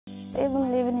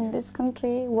Even living in this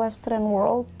country, Western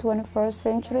world, 21st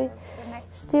century,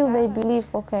 still they believe,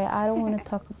 okay, I don't want to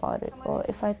talk about it. Or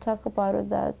if I talk about it,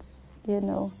 that's,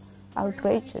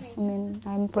 outrageous. I mean,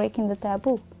 I'm breaking the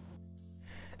taboo.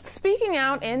 Speaking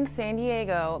out in San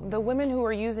Diego, the women who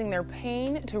are using their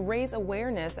pain to raise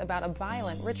awareness about a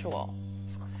violent ritual.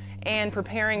 And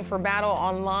preparing for battle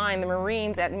online, the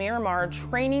Marines at Miramar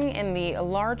training in the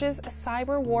largest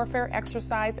cyber warfare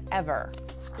exercise ever.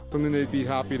 Something they'd be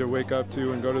happy to wake up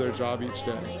to and go to their job each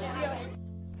day.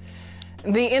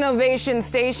 The innovation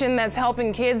station that's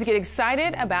helping kids get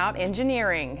excited about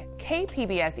engineering.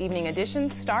 KPBS Evening Edition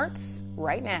starts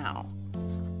right now.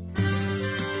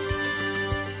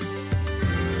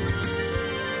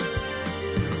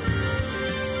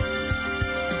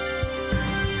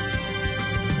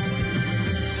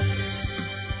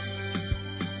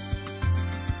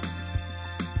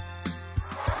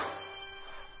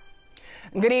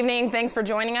 Good evening. Thanks for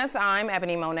joining us. I'm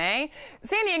Ebony Monet.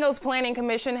 San Diego's Planning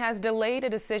Commission has delayed a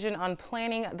decision on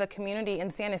planning the community in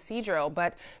San Isidro,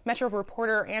 but Metro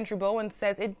reporter Andrew Bowen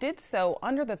says it did so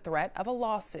under the threat of a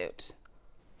lawsuit.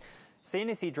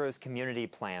 San Isidro's community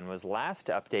plan was last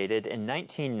updated in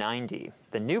 1990.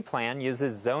 The new plan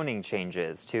uses zoning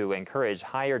changes to encourage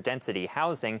higher density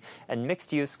housing and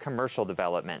mixed-use commercial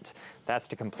development. That's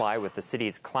to comply with the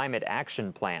city's climate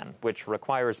action plan, which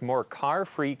requires more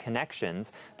car-free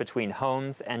connections between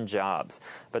homes and jobs.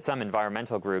 But some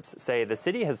environmental groups say the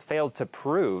city has failed to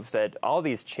prove that all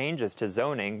these changes to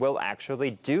zoning will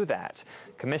actually do that.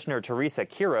 Commissioner Teresa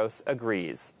Quiros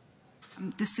agrees.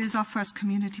 This is our first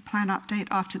community plan update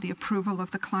after the approval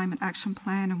of the Climate Action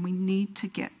Plan, and we need to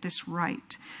get this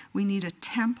right. We need a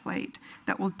template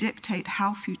that will dictate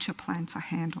how future plans are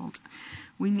handled.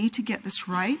 We need to get this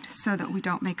right so that we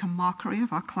don't make a mockery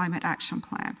of our Climate Action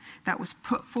Plan that was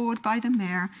put forward by the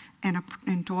mayor and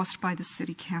endorsed by the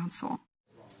City Council.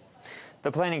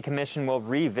 The Planning Commission will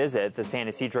revisit the San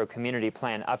Isidro Community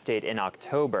Plan update in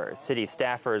October. City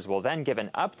staffers will then give an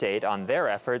update on their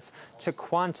efforts to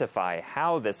quantify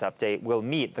how this update will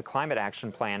meet the Climate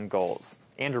Action Plan goals.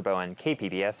 Andrew Bowen,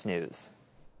 KPBS News.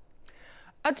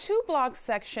 A two-block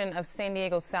section of San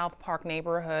Diego's South Park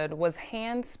neighborhood was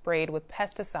hand-sprayed with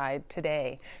pesticide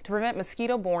today to prevent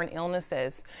mosquito-borne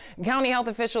illnesses. County health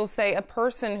officials say a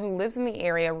person who lives in the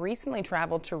area recently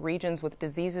traveled to regions with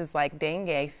diseases like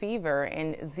dengue, fever,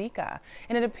 and Zika,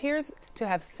 and it appears to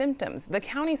have symptoms. The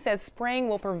county says spraying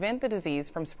will prevent the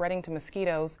disease from spreading to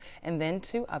mosquitoes and then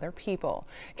to other people.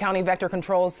 County Vector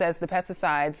Control says the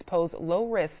pesticides pose low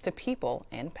risks to people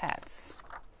and pets.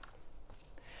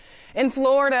 In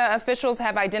Florida, officials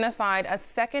have identified a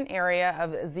second area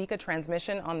of Zika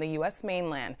transmission on the U.S.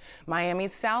 mainland.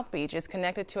 Miami's South Beach is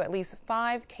connected to at least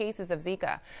 5 cases of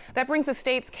Zika. That brings the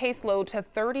state's caseload to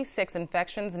 36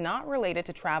 infections not related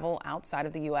to travel outside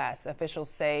of the U.S. Officials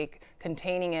say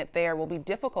containing it there will be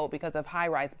difficult because of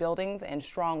high-rise buildings and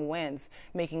strong winds,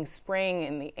 making spraying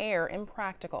in the air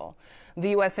impractical.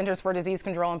 The U.S. Centers for Disease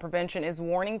Control and Prevention is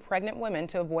warning pregnant women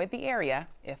to avoid the area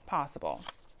if possible.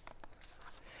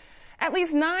 At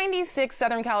least 96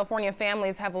 Southern California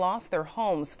families have lost their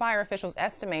homes. Fire officials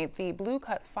estimate the Blue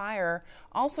Cut fire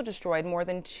also destroyed more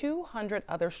than 200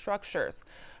 other structures.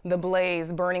 The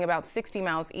blaze, burning about 60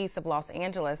 miles east of Los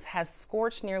Angeles, has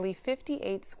scorched nearly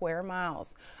 58 square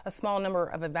miles. A small number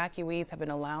of evacuees have been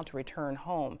allowed to return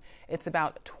home. It's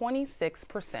about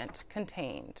 26%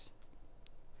 contained.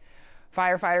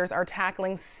 Firefighters are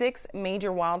tackling 6 major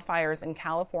wildfires in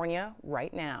California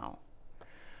right now.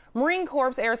 Marine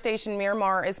Corps Air Station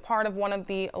Miramar is part of one of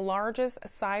the largest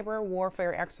cyber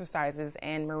warfare exercises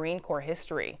in Marine Corps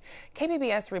history.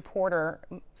 KPBS reporter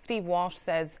Steve Walsh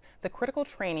says the critical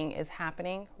training is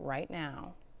happening right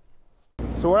now.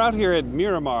 So we're out here at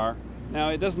Miramar. Now,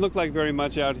 it doesn't look like very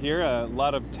much out here. A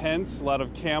lot of tents, a lot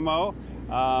of camo.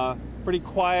 Pretty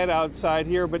quiet outside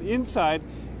here, but inside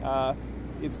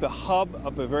it's the hub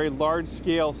of a very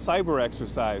large-scale cyber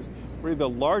exercise. Really the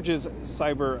largest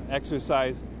cyber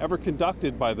exercise ever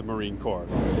conducted by the Marine Corps.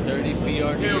 30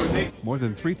 PR2. More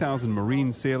than 3,000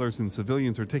 Marine sailors and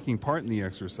civilians are taking part in the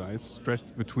exercise,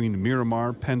 stretched between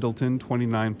Miramar, Pendleton,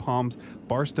 29 Palms,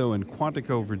 Barstow, and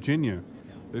Quantico, Virginia.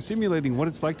 They're simulating what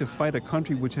it's like to fight a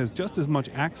country which has just as much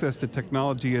access to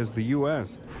technology as the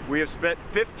U.S. We have spent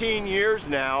 15 years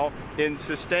now in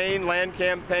sustained land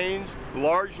campaigns,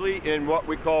 largely in what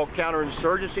we call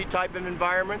counterinsurgency type of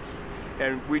environments.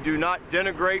 And we do not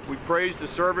denigrate, we praise the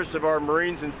service of our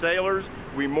Marines and sailors,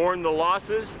 we mourn the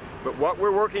losses, but what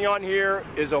we're working on here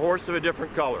is a horse of a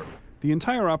different color. The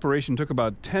entire operation took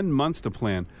about 10 months to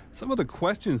plan. Some of the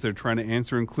questions they're trying to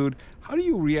answer include, how do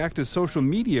you react to social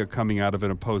media coming out of an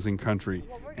opposing country?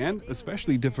 And,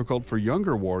 especially difficult for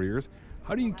younger warriors,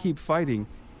 how do you keep fighting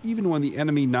even when the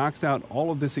enemy knocks out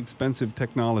all of this expensive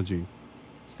technology?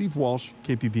 Steve Walsh,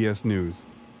 KPBS News.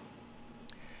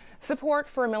 Support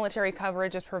for military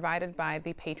coverage is provided by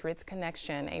the Patriots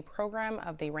Connection, a program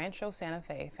of the Rancho Santa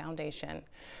Fe Foundation.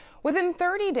 Within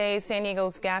 30 days, San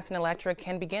Diego's Gas and Electric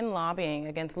can begin lobbying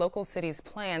against local cities'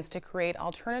 plans to create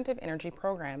alternative energy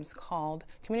programs called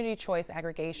Community Choice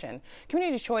Aggregation.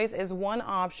 Community Choice is one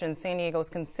option San Diego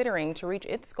is considering to reach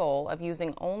its goal of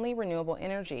using only renewable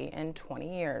energy in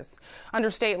 20 years. Under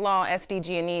state law,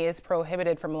 SDG&E is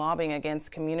prohibited from lobbying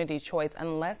against Community Choice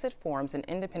unless it forms an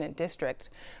independent district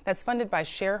that's funded by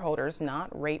shareholders, not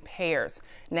ratepayers.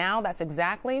 Now that's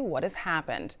exactly what has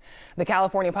happened. The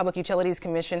California Public Utilities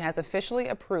Commission has officially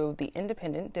approved the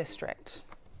independent district.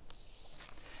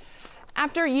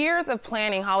 After years of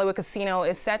planning, Hollywood Casino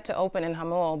is set to open in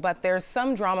Jamul, but there's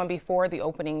some drama before the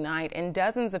opening night, and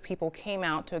dozens of people came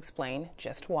out to explain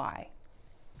just why.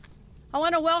 I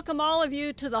want to welcome all of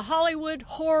you to the Hollywood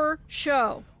Horror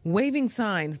Show. Waving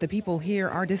signs, the people here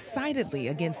are decidedly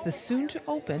against the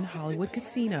soon-to-open Hollywood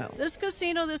Casino. This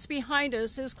casino that's behind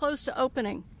us is close to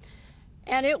opening,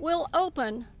 and it will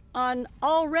open on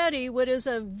already what is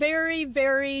a very,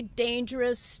 very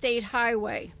dangerous state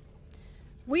highway.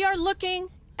 We are looking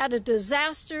at a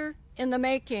disaster in the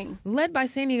making. Led by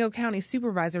San Diego County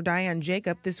Supervisor Diane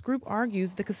Jacob, this group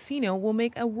argues the casino will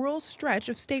make a rural stretch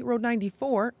of State Road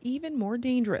 94 even more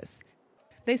dangerous.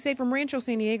 They say from Rancho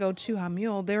San Diego to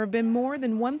Jamul, there have been more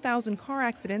than 1,000 car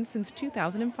accidents since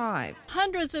 2005.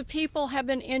 Hundreds of people have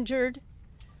been injured.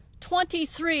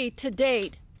 23 to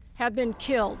date have been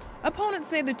killed. Opponents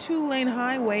say the two-lane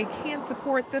highway can't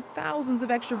support the thousands of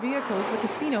extra vehicles the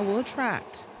casino will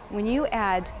attract. When you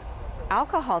add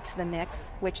alcohol to the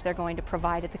mix, which they're going to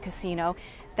provide at the casino,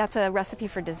 that's a recipe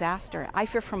for disaster. I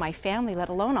fear for my family, let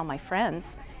alone all my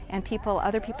friends and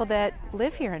other people that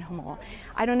live here in Jamul.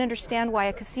 I don't understand why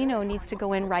a casino needs to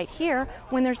go in right here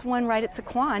when there's one right at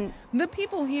Sequan. The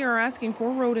people here are asking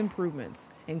for road improvements,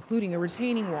 including a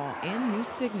retaining wall and new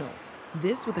signals.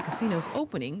 This with the casino's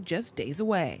opening just days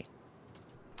away.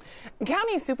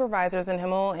 County supervisors in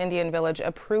Jamul Indian Village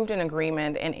approved an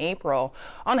agreement in April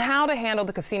on how to handle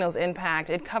the casino's impact.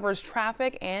 It covers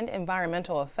traffic and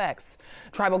environmental effects.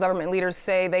 Tribal government leaders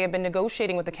say they have been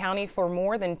negotiating with the county for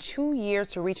more than 2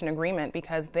 years to reach an agreement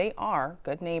because they are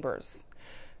good neighbors.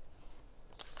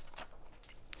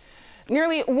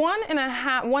 Nearly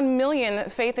 1 million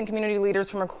faith and community leaders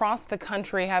from across the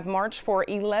country have marched for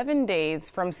 11 days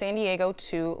from San Diego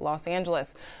to Los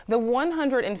Angeles. The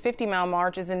 150-mile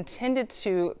march is intended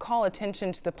to call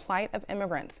attention to the plight of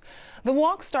immigrants. The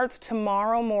walk starts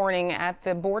tomorrow morning at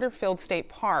the Borderfield State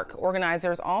Park.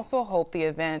 Organizers also hope the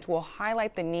event will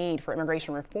highlight the need for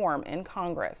immigration reform in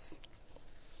Congress.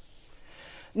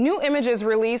 New images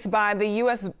released by the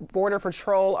U.S. Border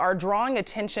Patrol are drawing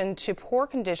attention to poor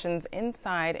conditions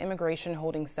inside immigration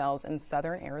holding cells in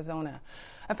southern Arizona.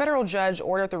 A federal judge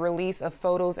ordered the release of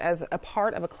photos as a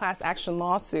part of a class action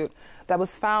lawsuit that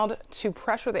was filed to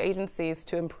pressure the agencies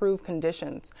to improve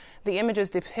conditions. The images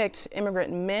depict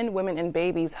immigrant men, women, and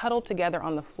babies huddled together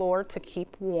on the floor to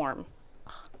keep warm.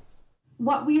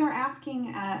 What we are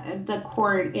asking the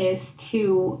court is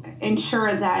to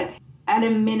ensure that, at a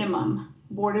minimum,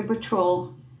 Border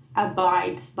Patrol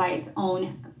abides by its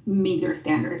own meager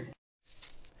standards.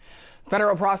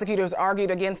 Federal prosecutors argued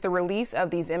against the release of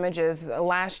these images.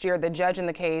 Last year, the judge in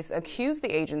the case accused the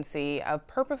agency of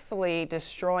purposefully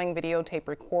destroying videotape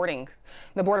recordings.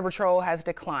 The Border Patrol has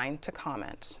declined to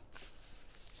comment.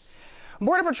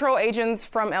 Border Patrol agents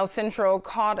from El Centro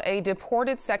caught a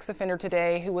deported sex offender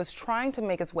today who was trying to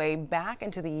make his way back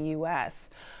into the U.S.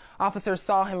 Officers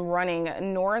saw him running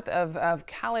north of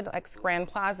Calidex Grand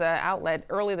Plaza outlet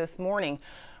early this morning.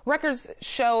 Records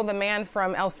show the man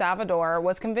from El Salvador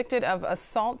was convicted of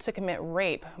assault to commit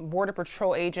rape. Border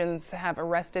Patrol agents have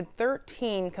arrested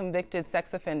 13 convicted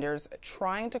sex offenders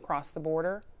trying to cross the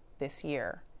border this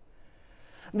year.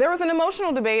 There was an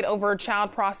emotional debate over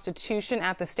child prostitution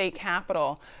at the state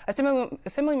capitol.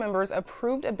 Assembly members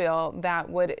approved a bill that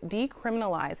would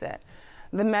decriminalize it.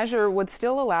 The measure would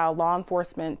still allow law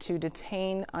enforcement to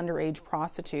detain underage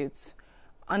prostitutes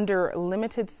under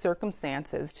limited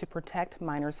circumstances to protect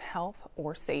minors' health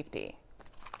or safety.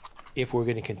 If we're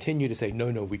going to continue to say,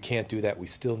 no, we can't do that, we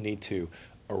still need to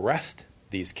arrest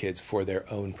these kids for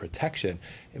their own protection,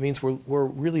 it means we're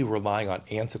really relying on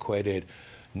antiquated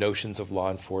notions of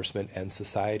law enforcement and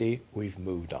society. We've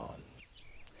moved on.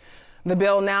 The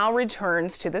bill now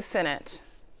returns to the Senate.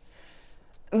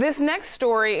 This next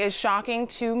story is shocking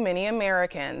to many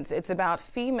Americans. It's about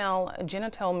female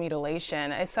genital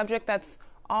mutilation, a subject that's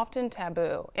often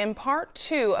taboo. In part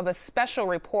 2 of a special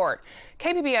report,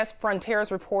 KPBS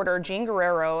Frontiers reporter Jean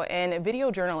Guerrero and video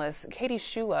journalist Katie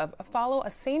Shula follow a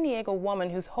San Diego woman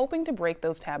who's hoping to break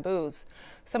those taboos.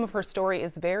 Some of her story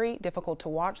is very difficult to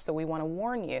watch, so we want to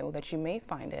warn you that you may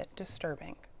find it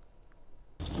disturbing.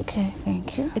 Okay,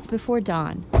 thank you. It's before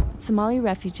dawn. Somali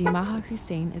refugee Maha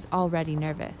Hussein is already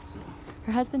nervous.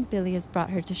 Her husband Billy has brought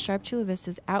her to Sharp Chula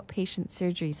Vista's outpatient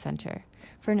surgery center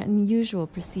for an unusual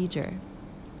procedure.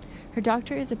 Her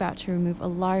doctor is about to remove a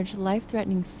large,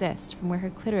 life-threatening cyst from where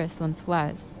her clitoris once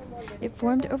was. It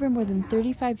formed over more than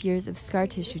 35 years of scar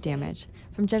tissue damage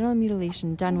from genital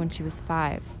mutilation done when she was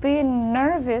 5. Being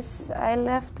nervous, I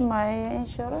left my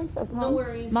insurance at home. No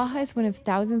worries. Maha is one of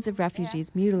thousands of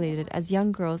refugees mutilated as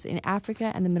young girls in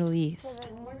Africa and the Middle East.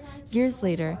 Years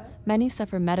later, many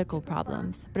suffer medical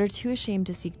problems, but are too ashamed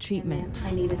to seek treatment.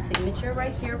 I need a signature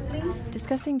right here, please.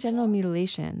 Discussing genital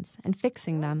mutilations and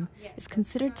fixing them is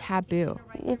considered taboo.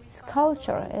 It's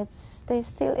culture. They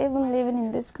still, even living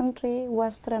in this country,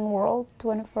 Western world,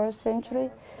 21st century,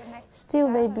 still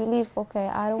they believe, okay,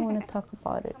 I don't want to talk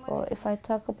about it. Or if I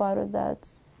talk about it,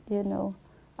 that's,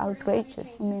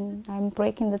 outrageous. I mean, I'm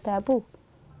breaking the taboo.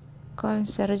 Going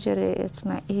surgery, it's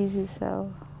not easy,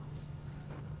 so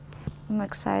I'm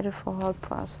excited for the whole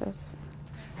process.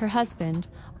 Her husband,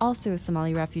 also a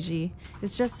Somali refugee,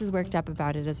 is just as worked up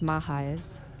about it as Maha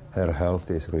is. Her health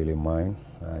is really mine.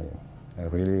 I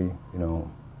really,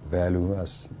 value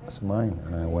as mine,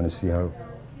 and I want to see her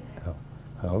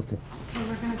healthy. Okay,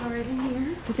 we're going to go right in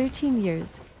here. For 13 years,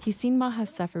 he's seen Maha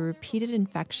suffer repeated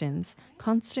infections,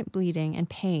 constant bleeding, and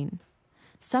pain.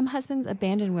 Some husbands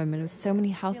abandon women with so many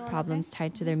health problems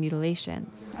tied to their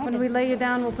mutilations. When we lay you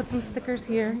down, we'll put some stickers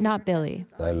here. Not Billy.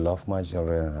 I love my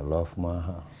children. I love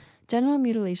Maha. Genital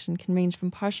mutilation can range from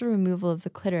partial removal of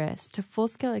the clitoris to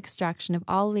full-scale extraction of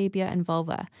all labia and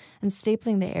vulva and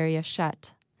stapling the area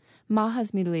shut.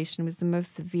 Maha's mutilation was the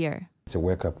most severe. It's a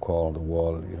wake-up call on the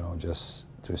world, just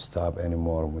to stop any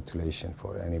more mutilation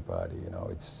for anybody.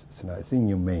 It's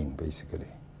inhumane, basically.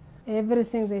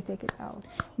 Everything they take it out.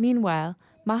 Meanwhile,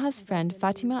 Maha's friend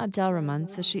Fatima Abdelrahman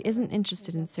says she isn't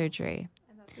interested in surgery.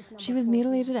 She was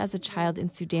mutilated as a child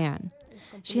in Sudan.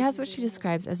 She has what she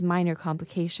describes as minor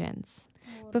complications.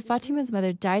 But Fatima's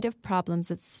mother died of problems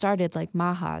that started like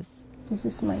Maha's. This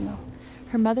is my mom.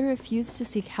 Her mother refused to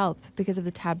seek help because of the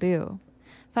taboo.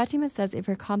 Fatima says if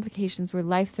her complications were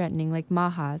life-threatening like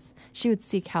Maha's, she would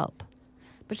seek help.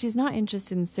 But she's not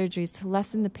interested in surgeries to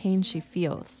lessen the pain she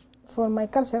feels. For my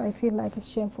culture, I feel like it's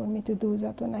shame for me to do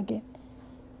that one again.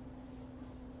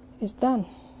 It's done.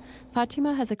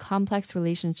 Fatima has a complex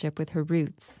relationship with her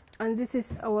roots. And this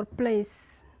is our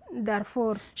place,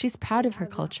 therefore. She's proud of her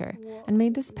culture and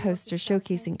made this poster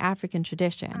showcasing African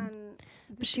tradition.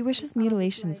 But she wishes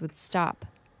mutilations would stop.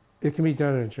 It can be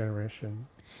done in a generation.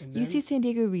 UC San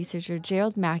Diego researcher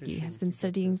Gerald Mackey has been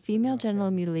studying female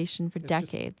genital mutilation for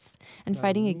decades and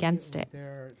fighting against it.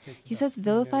 He says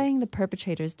vilifying the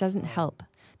perpetrators doesn't help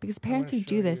because parents who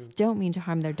do this don't mean to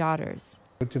harm their daughters.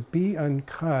 To be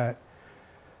uncut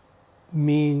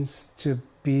means to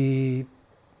be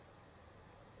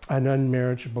an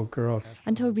unmarriageable girl.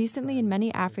 Until recently, in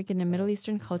many African and Middle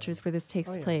Eastern cultures where this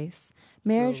takes place,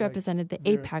 marriage represented the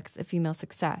apex of female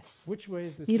success.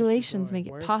 Mutilations make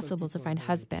it possible to find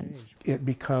husbands. It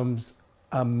becomes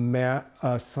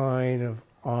a sign of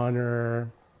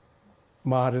honor,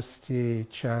 modesty,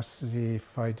 chastity,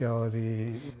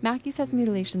 fidelity. Mackey says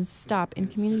mutilations stop in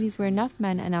communities where enough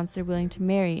men announce they're willing to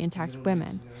marry intact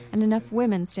women, and enough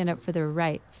women stand up for their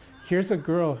rights. Here's a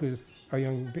girl who's a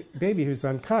young baby who's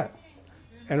uncut.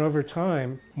 And over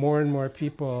time, more and more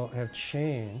people have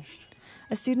changed.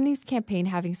 A Sudanese campaign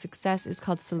having success is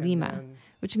called Salima,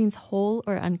 which means whole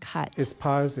or uncut. It's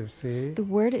positive, see? The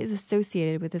word is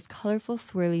associated with this colorful,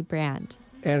 swirly brand.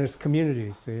 And it's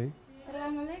community, see?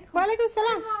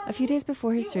 A few days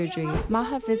before her surgery,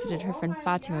 Maha visited her friend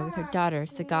Fatima with her daughter,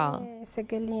 Segal.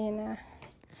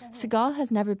 Segal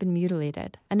has never been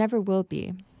mutilated and never will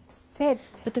be.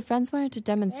 But the friends wanted to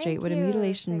demonstrate what a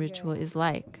mutilation ritual is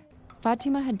like.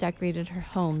 Fatima had decorated her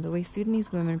home the way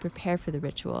Sudanese women prepare for the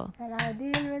ritual.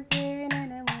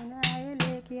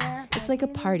 It's like a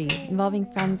party involving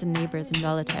friends and neighbors and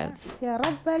relatives. A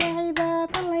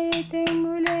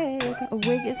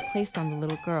wig is placed on the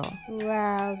little girl.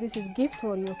 Wow, this is a gift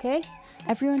for you, okay?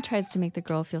 Everyone tries to make the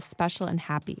girl feel special and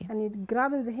happy. And you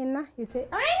grab the henna, you say,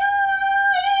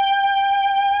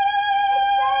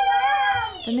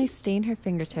 Then they stain her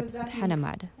fingertips with henna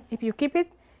mud. If you keep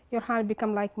it, your hand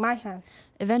become like my hand.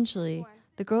 Eventually,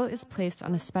 The girl is placed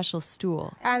on a special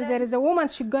stool. And there is a woman,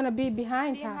 she's going to be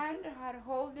behind her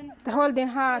holding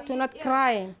her to not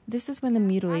crying. This is when the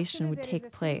mutilation would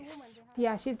take place.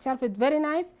 Yeah, she sharpened it very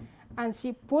nice, and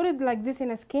she put it like this in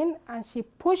the skin, and she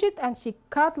push it, and she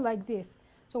cut like this.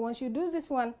 So when she do this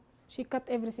one, she cut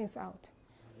everything out.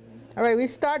 All right, we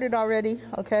started already,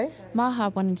 okay? Maha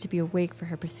wanted to be awake for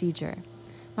her procedure.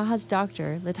 Maha's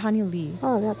doctor, Latanya Lee,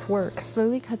 that's work.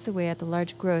 Slowly cuts away at the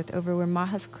large growth over where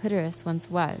Maha's clitoris once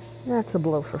was. That's a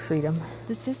blow for freedom.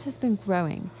 The cyst has been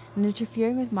growing and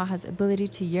interfering with Maha's ability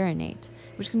to urinate,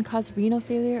 which can cause renal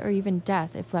failure or even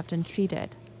death if left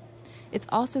untreated. It's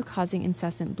also causing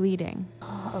incessant bleeding.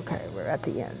 Okay, we're at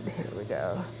the end. Here we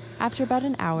go. After about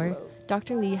an hour,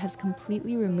 Dr. Lee has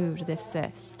completely removed this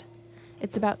cyst.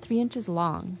 It's about 3 inches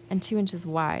long and 2 inches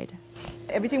wide.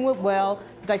 Everything went well,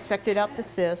 dissected out the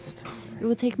cyst. It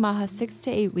will take Maha 6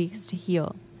 to 8 weeks to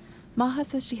heal. Maha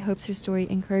says she hopes her story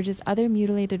encourages other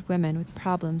mutilated women with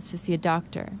problems to see a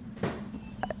doctor.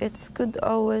 It's good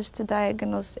always to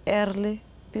diagnose early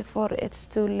before it's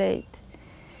too late.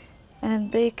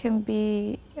 And they can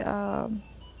be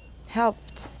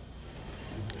helped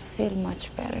feel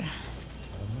much better,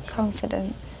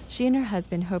 confident. She and her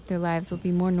husband hope their lives will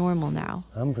be more normal now.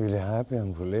 I'm really happy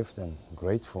and relieved and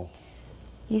grateful.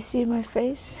 You see my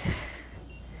face?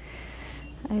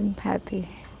 I'm happy.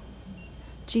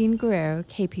 Jean Guerrero,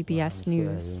 KPBS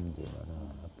News.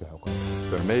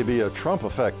 There may be a Trump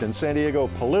effect in San Diego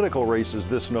political races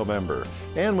this November.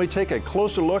 And we take a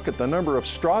closer look at the number of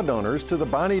straw donors to the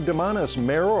Bonnie DeMonis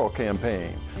mayoral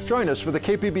campaign. Join us for the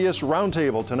KPBS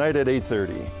Roundtable tonight at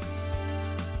 8:30.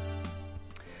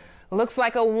 Looks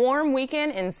like a warm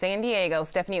weekend in San Diego.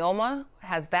 Stephanie Olma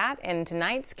has that in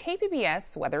tonight's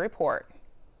KPBS Weather Report.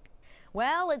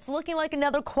 Well, it's looking like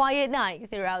another quiet night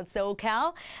throughout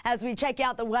SoCal as we check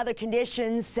out the weather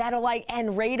conditions, satellite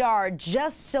and radar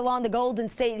just along the Golden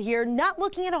State here. Not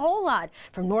looking at a whole lot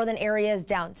from northern areas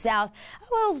down south.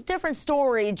 Well, it's a different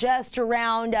story just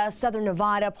around southern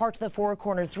Nevada, parts of the Four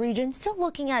Corners region. Still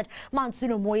looking at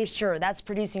monsoonal moisture that's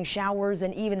producing showers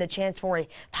and even the chance for a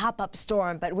pop-up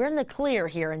storm. But we're in the clear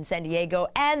here in San Diego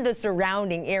and the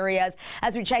surrounding areas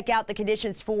as we check out the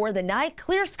conditions for the night.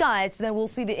 Clear skies, but then we'll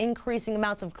see the increasing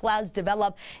amounts of clouds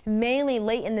develop mainly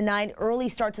late in the night. Early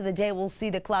start to the day, we'll see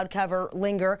the cloud cover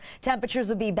linger. Temperatures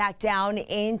will be back down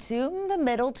into the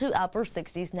middle to upper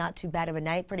 60s. Not too bad of a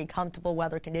night. Pretty comfortable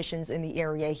weather conditions in the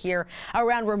area here.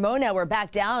 Around Ramona, we're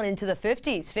back down into the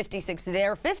 50s. 56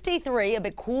 there, 53, a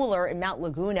bit cooler in Mount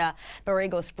Laguna.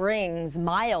 Borrego Springs,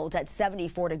 mild at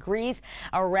 74 degrees.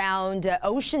 Around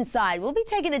Oceanside, we'll be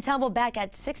taking a tumble back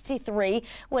at 63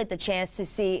 with the chance to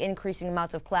see increasing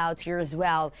amounts of clouds here as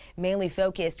well, mainly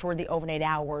focused toward the overnight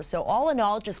hours. So all in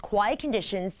all, just quiet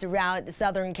conditions throughout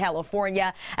Southern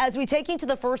California. As we take into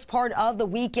the first part of the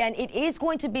weekend, it is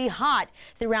going to be hot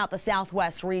throughout the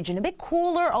southwest region, a bit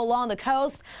cooler along the coast.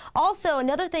 Also,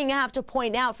 another thing I have to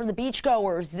point out for the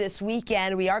beachgoers this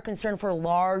weekend, we are concerned for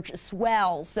large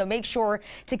swells. So make sure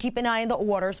to keep an eye on the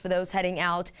waters for those heading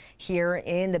out here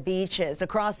in the beaches.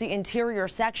 Across the interior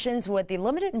sections with the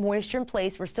limited moisture in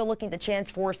place, we're still looking at the chance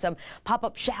for some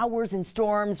pop-up showers and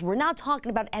storms. We're not talking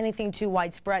about anything too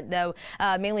widespread, though,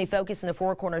 mainly focused in the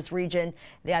Four Corners region.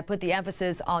 I put the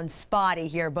emphasis on spotty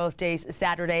here both days,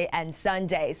 Saturday and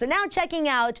Sunday. So now checking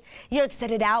out your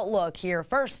extended outlook here.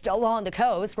 First, along the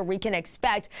coast, where we can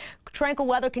expect tranquil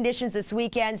weather conditions this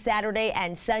weekend, Saturday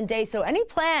and Sunday. So any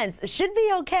plans should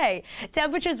be okay.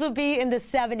 Temperatures will be in the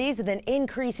 70s and then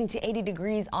increasing to 80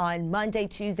 degrees on Monday,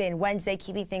 Tuesday, and Wednesday,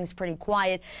 keeping things pretty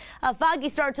quiet. A foggy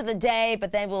start to the day,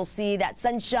 but then we'll see that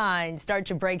sunshine start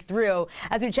to break through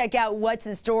as we check out what's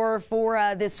in store for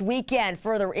this weekend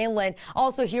further inland.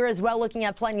 Also here as well, looking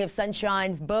at plenty of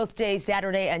sunshine both days,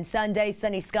 Saturday and Sunday.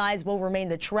 Sunny skies will remain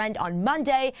the trend on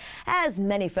Monday as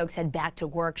many folks head back to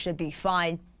work. Should be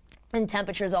fine. And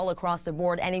temperatures all across the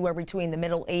board, anywhere between the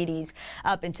middle 80s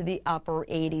up into the upper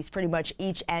 80s, pretty much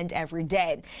each and every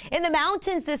day. In the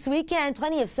mountains this weekend,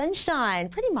 plenty of sunshine,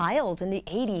 pretty mild in the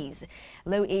 80s.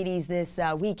 Low 80s this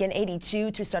weekend,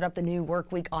 82 to start up the new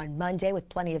work week on Monday with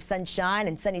plenty of sunshine,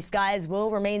 and sunny skies will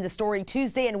remain the story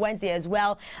Tuesday and Wednesday as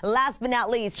well. Last but not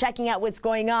least, checking out what's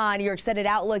going on, your extended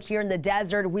outlook here in the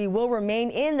desert. We will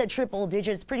remain in the triple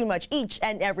digits pretty much each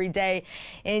and every day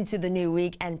into the new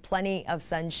week, and plenty of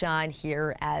sunshine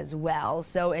here as well.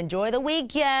 So enjoy the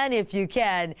weekend if you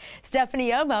can. Stephanie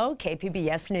Omo,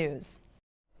 KPBS News.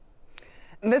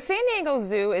 The San Diego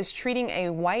Zoo is treating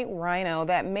a white rhino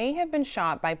that may have been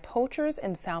shot by poachers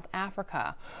in South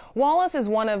Africa. Wallace is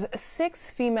one of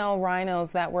 6 female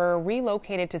rhinos that were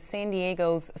relocated to San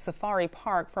Diego's Safari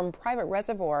Park from private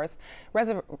reservoirs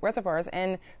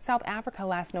in South Africa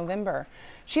last November.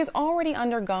 She has already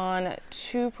undergone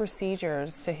 2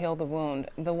 procedures to heal the wound.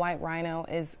 The white rhino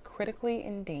is critically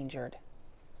endangered.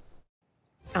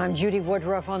 I'm Judy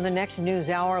Woodruff on the next News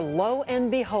Hour. Lo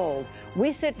and behold,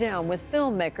 we sit down with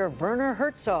filmmaker Werner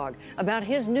Herzog about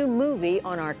his new movie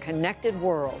on our connected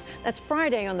world. That's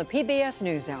Friday on the PBS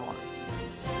News Hour.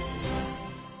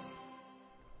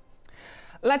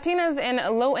 Latinas in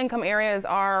low-income areas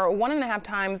are 1.5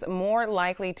 times more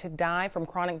likely to die from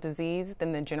chronic disease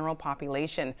than the general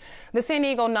population. The San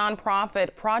Diego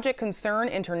nonprofit Project Concern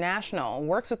International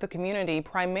works with the community,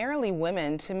 primarily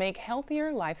women, to make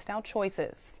healthier lifestyle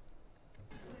choices.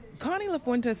 Connie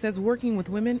LaFuente says working with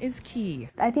women is key.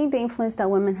 I think the influence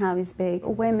that women have is big.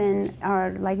 Women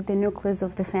are like the nucleus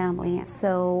of the family.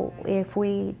 So if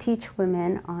we teach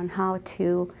women on how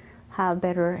to have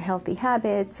better healthy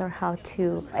habits or how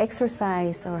to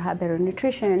exercise or have better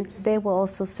nutrition, they will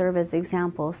also serve as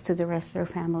examples to the rest of their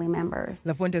family members.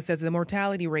 LaFuente says the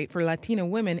mortality rate for Latina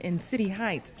women in City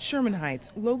Heights, Sherman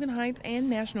Heights, Logan Heights, and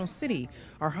National City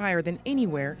are higher than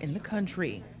anywhere in the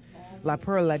country. La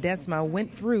Pearl Ledesma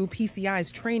went through PCI's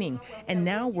training and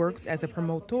now works as a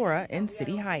promotora in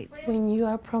City Heights. When you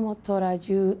are promotora,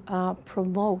 you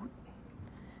promote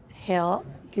health,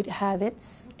 good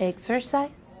habits,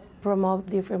 exercise, promote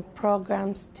different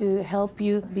programs to help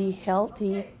you be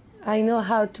healthy. I know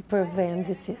how to prevent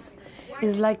disease.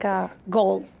 It's like a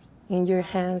goal in your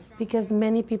hands because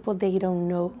many people, they don't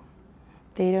know.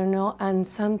 They don't know, and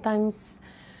sometimes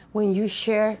when you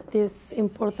share this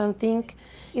important thing,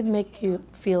 it makes you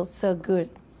feel so good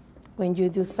when you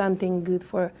do something good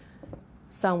for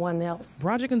someone else.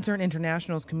 Project Concern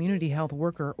International's community health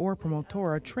worker or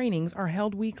promotora trainings are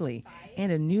held weekly,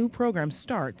 and a new program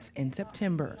starts in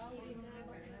September.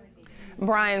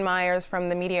 Brian Myers from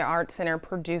the Media Arts Center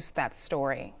produced that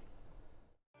story.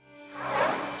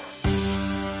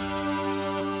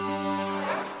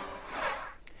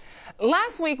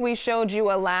 Last week, we showed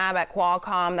you a lab at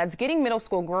Qualcomm that's getting middle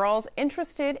school girls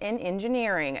interested in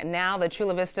engineering. Now, the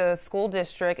Chula Vista School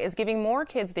District is giving more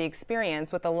kids the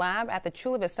experience with a lab at the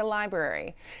Chula Vista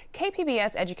Library.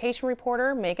 KPBS education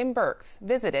reporter Megan Burks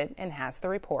visited and has the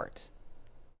report.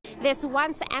 This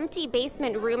once empty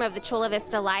basement room of the Chula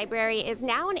Vista Library is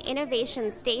now an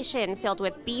innovation station filled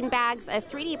with beanbags, a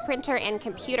 3D printer, and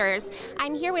computers.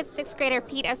 I'm here with 6th grader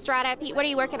Pete Estrada. Pete, what are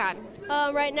you working on?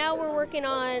 Right now we're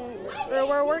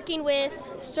working with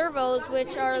servos,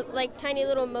 which are like tiny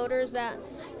little motors that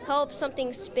help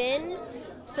something spin.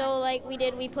 So like we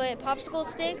put popsicle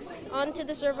sticks onto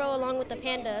the servo along with the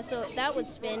Panda, so that would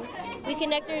spin. We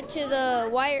connected the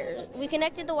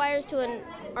wires to an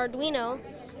Arduino,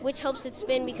 which helps it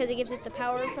spin because it gives it the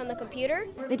power from the computer.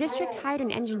 The district hired an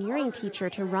engineering teacher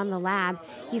to run the lab.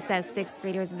 He says 6th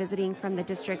graders visiting from the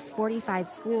district's 45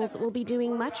 schools will be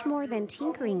doing much more than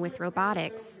tinkering with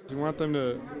robotics. We want them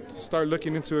to start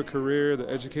looking into a career, the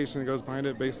education that goes behind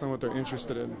it based on what they're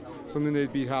interested in, something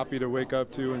they'd be happy to wake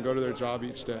up to and go to their job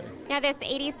each day. Now, this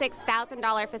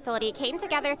 $86,000 facility came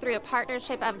together through a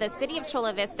partnership of the City of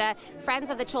Chula Vista, Friends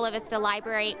of the Chula Vista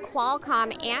Library,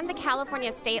 Qualcomm, and the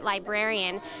California State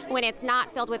Librarian. When it's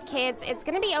not filled with kids, it's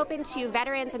going to be open to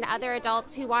veterans and other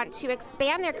adults who want to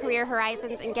expand their career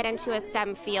horizons and get into a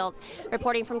STEM field.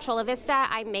 Reporting from Chula Vista,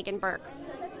 I'm Megan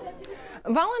Burks.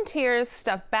 Volunteers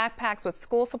stuffed backpacks with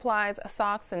school supplies,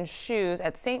 socks, and shoes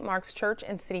at St. Mark's Church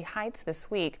in City Heights this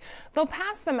week. They'll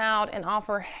pass them out and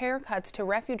offer haircuts to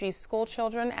refugee school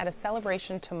children at a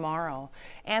celebration tomorrow.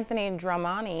 Anthony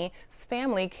Dramani's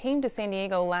family came to San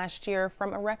Diego last year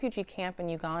from a refugee camp in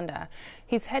Uganda.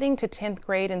 He's heading to 10th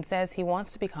grade and says he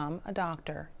wants to become a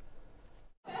doctor.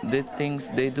 The things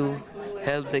they do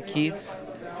help the kids,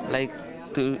 like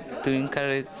to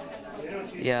encourage,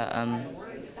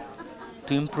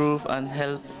 to improve and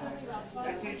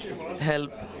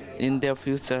help in their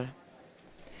future.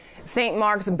 St.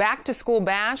 Mark's Back to School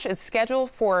Bash is scheduled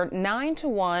for 9 to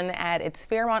 1 at its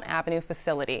Fairmont Avenue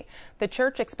facility. The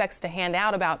church expects to hand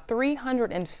out about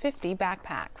 350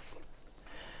 backpacks.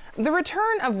 The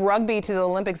return of rugby to the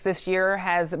Olympics this year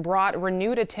has brought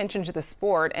renewed attention to the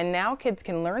sport, and now kids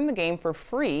can learn the game for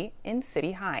free in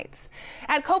City Heights.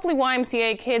 At Copley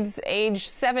YMCA, kids aged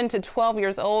 7 to 12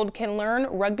 years old can learn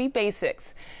rugby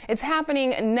basics. It's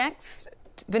happening next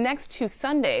the next 2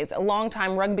 Sundays. A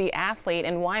longtime rugby athlete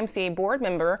and YMCA board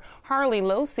member Harley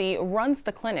Losey runs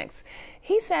the clinics.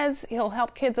 He says he'll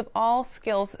help kids of all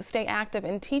skills stay active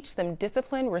and teach them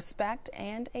discipline, respect,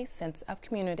 and a sense of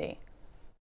community.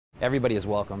 Everybody is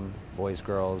welcome, boys,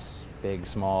 girls, big,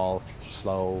 small,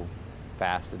 slow,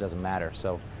 fast, it doesn't matter.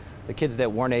 So the kids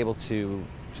that weren't able to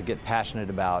get passionate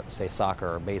about, say,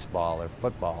 soccer or baseball or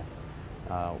football,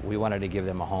 we wanted to give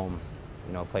them a home,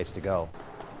 a place to go.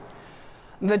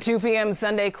 The 2 p.m.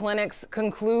 Sunday clinics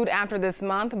conclude after this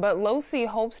month, but Losey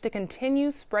hopes to continue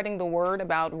spreading the word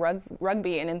about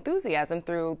rugby and enthusiasm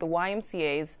through the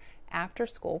YMCA's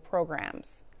after-school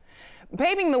programs.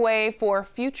 Paving the way for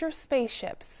future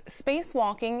spaceships,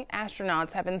 spacewalking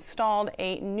astronauts have installed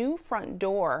a new front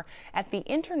door at the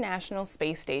International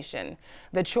Space Station.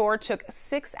 The chore took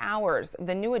 6 hours.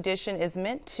 The new addition is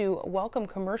meant to welcome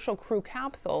commercial crew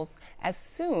capsules as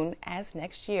soon as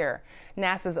next year.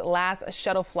 NASA's last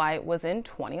shuttle flight was in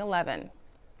 2011.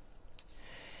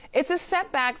 It's a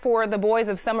setback for the boys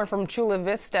of summer from Chula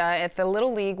Vista at the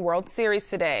Little League World Series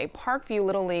today. Parkview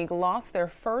Little League lost their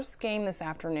first game this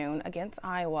afternoon against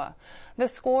Iowa. The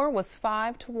score was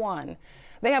 5-1.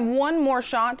 They have one more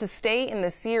shot to stay in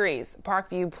the series.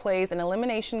 Parkview plays an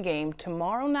elimination game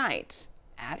tomorrow night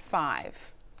at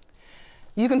 5.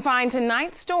 You can find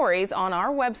tonight's stories on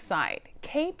our website,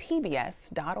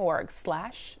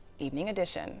 kpbs.org/evening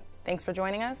edition. Thanks for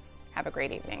joining us. Have a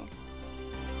great evening.